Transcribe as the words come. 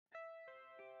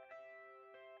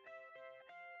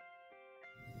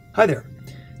Hi there.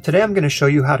 Today I'm going to show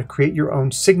you how to create your own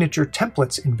signature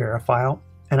templates in Verifyle,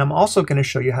 and I'm also going to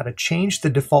show you how to change the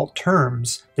default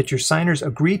terms that your signers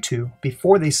agree to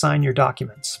before they sign your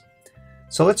documents.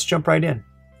 So let's jump right in.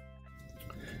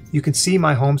 You can see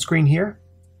my home screen here.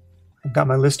 I've got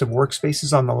my list of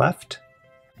workspaces on the left.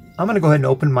 I'm going to go ahead and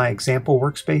open my example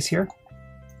workspace here.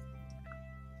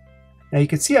 Now you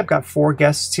can see I've got 4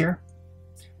 guests here,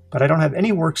 but I don't have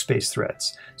any workspace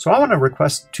threads. So I want to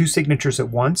request 2 signatures at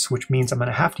once, which means I'm going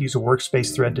to have to use a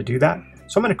workspace thread to do that.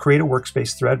 So I'm going to create a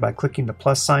workspace thread by clicking the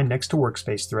plus sign next to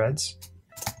workspace threads,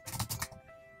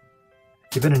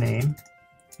 give it a name,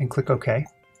 and click OK.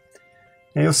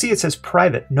 Now you'll see it says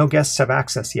private, no guests have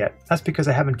access yet. That's because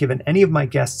I haven't given any of my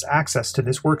guests access to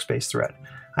this workspace thread.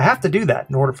 I have to do that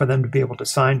in order for them to be able to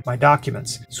sign my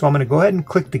documents. So I'm going to go ahead and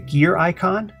click the gear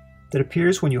icon that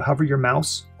appears when you hover your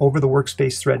mouse over the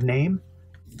workspace thread name,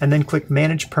 and then click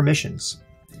Manage Permissions.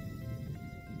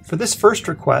 For this first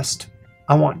request,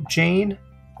 I want Jane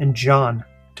and John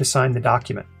to sign the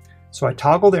document. So I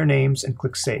toggle their names and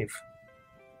click Save.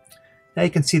 Now you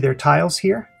can see their tiles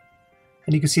here,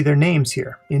 and you can see their names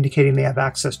here, indicating they have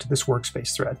access to this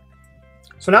workspace thread.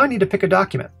 So now I need to pick a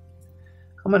document.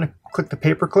 I'm going to click the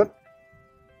paperclip,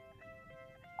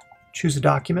 choose a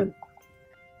document.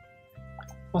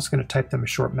 I'm also going to type them a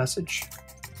short message.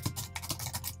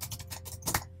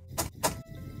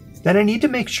 Then I need to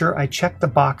make sure I check the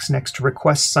box next to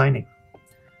Request Signing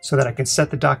so that I can set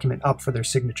the document up for their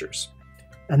signatures.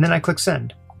 And then I click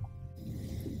Send.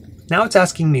 Now it's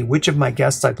asking me which of my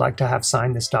guests I'd like to have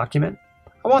sign this document.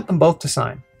 I want them both to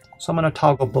sign. So I'm going to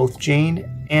toggle both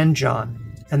Jane and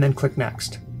John and then click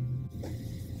Next.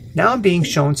 Now I'm being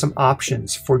shown some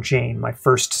options for Jane, my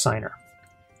first signer.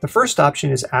 The first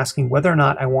option is asking whether or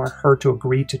not I want her to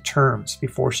agree to terms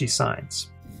before she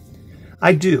signs.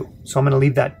 I do, so I'm going to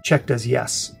leave that checked as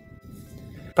yes.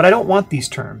 But I don't want these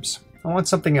terms. I want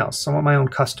something else. I want my own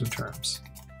custom terms.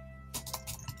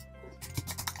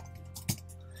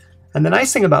 And the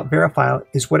nice thing about Verifyle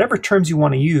is whatever terms you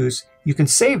want to use, you can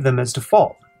save them as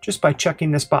default just by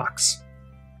checking this box.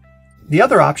 The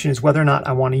other option is whether or not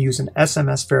I want to use an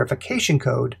SMS verification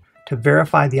code to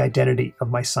verify the identity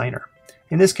of my signer.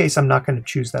 In this case, I'm not going to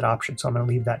choose that option, so I'm going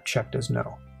to leave that checked as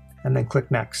no, and then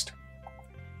click Next.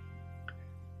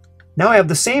 Now I have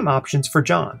the same options for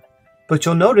John, but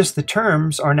you'll notice the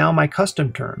terms are now my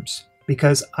custom terms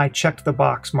because I checked the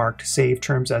box marked Save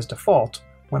Terms as Default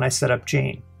when I set up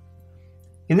Jane.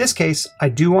 In this case, I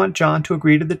do want John to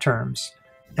agree to the terms,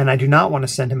 and I do not want to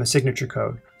send him a signature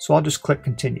code, so I'll just click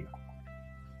Continue.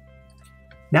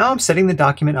 Now I'm setting the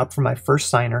document up for my first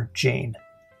signer, Jane.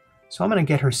 So I'm going to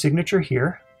get her signature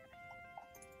here,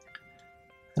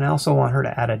 and I also want her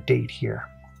to add a date here.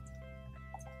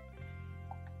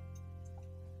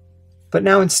 But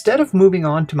now instead of moving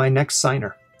on to my next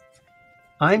signer,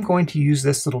 I'm going to use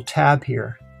this little tab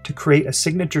here to create a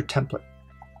signature template.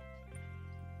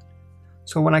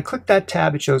 So when I click that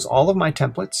tab, it shows all of my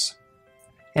templates,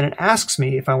 and it asks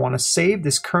me if I want to save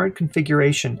this current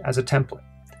configuration as a template.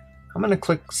 I'm going to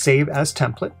click Save as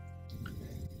Template.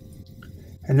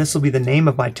 And this will be the name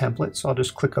of my template, so I'll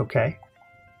just click OK.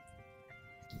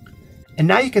 And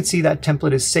now you can see that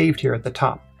template is saved here at the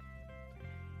top.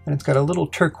 And it's got a little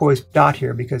turquoise dot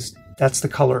here because that's the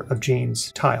color of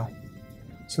Jane's tile.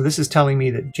 So this is telling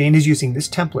me that Jane is using this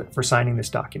template for signing this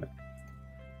document.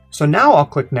 So now I'll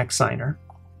click Next Signer.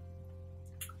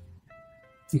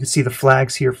 You can see the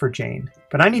flags here for Jane,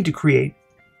 but I need to create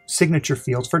signature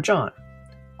fields for John.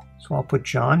 So I'll put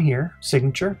John here,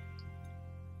 signature.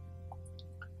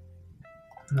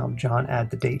 And I'll John add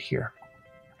the date here.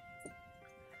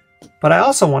 But I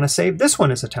also want to save this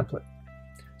one as a template.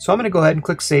 So I'm going to go ahead and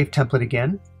click Save Template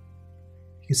again.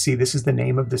 You can see this is the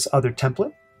name of this other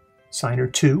template, Signer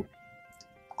 2.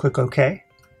 Click OK.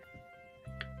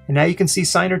 And now you can see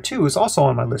Signer 2 is also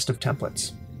on my list of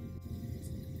templates.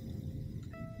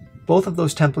 Both of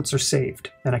those templates are saved,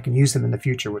 and I can use them in the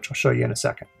future, which I'll show you in a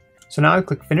second. So now I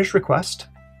click Finish Request.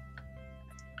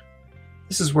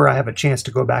 This is where I have a chance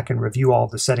to go back and review all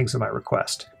the settings of my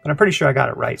request. But I'm pretty sure I got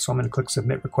it right, so I'm going to click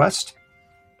Submit Request.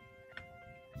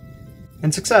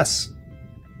 And success!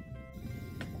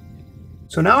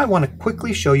 So now I want to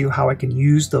quickly show you how I can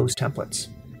use those templates.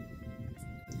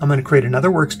 I'm going to create another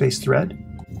workspace thread.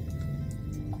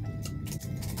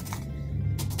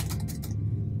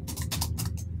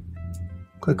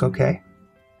 Click OK.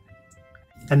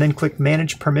 And then click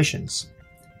Manage Permissions.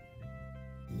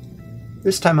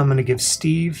 This time I'm going to give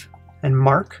Steve and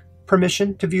Mark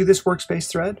permission to view this workspace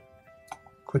thread.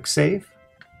 Click Save.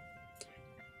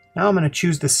 Now I'm going to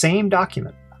choose the same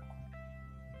document.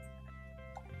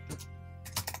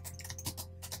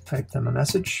 type them a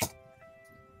message.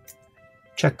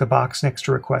 Check the box next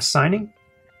to request signing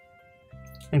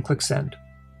and click send.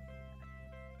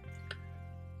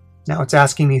 Now it's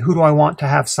asking me, who do I want to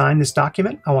have sign this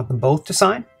document? I want them both to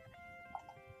sign.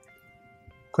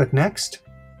 Click next.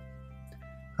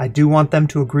 I do want them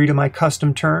to agree to my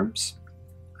custom terms.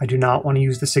 I do not want to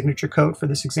use the signature code for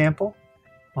this example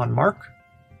on Mark,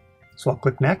 so I'll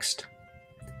click next.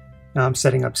 Now I'm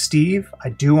setting up Steve. I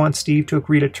do want Steve to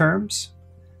agree to terms.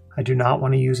 I do not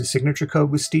want to use a signature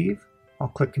code with Steve. I'll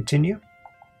click continue.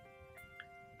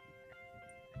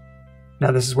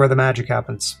 Now this is where the magic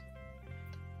happens.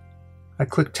 I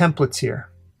click templates here.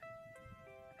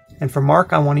 And for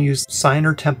Mark, I want to use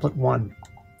signer template 1.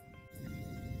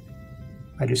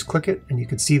 I just click it and you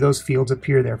can see those fields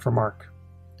appear there for Mark.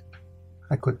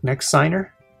 I click next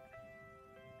signer.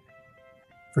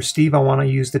 For Steve, I want to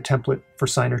use the template for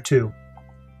signer 2.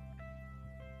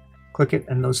 Click it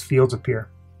and those fields appear.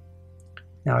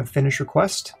 Now I've finished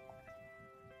request.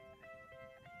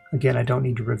 Again, I don't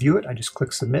need to review it. I just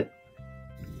click submit.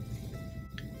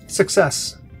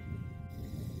 Success.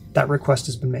 That request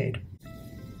has been made.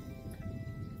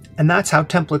 And that's how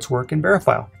templates work in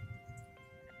Verifyle.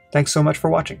 Thanks so much for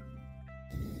watching.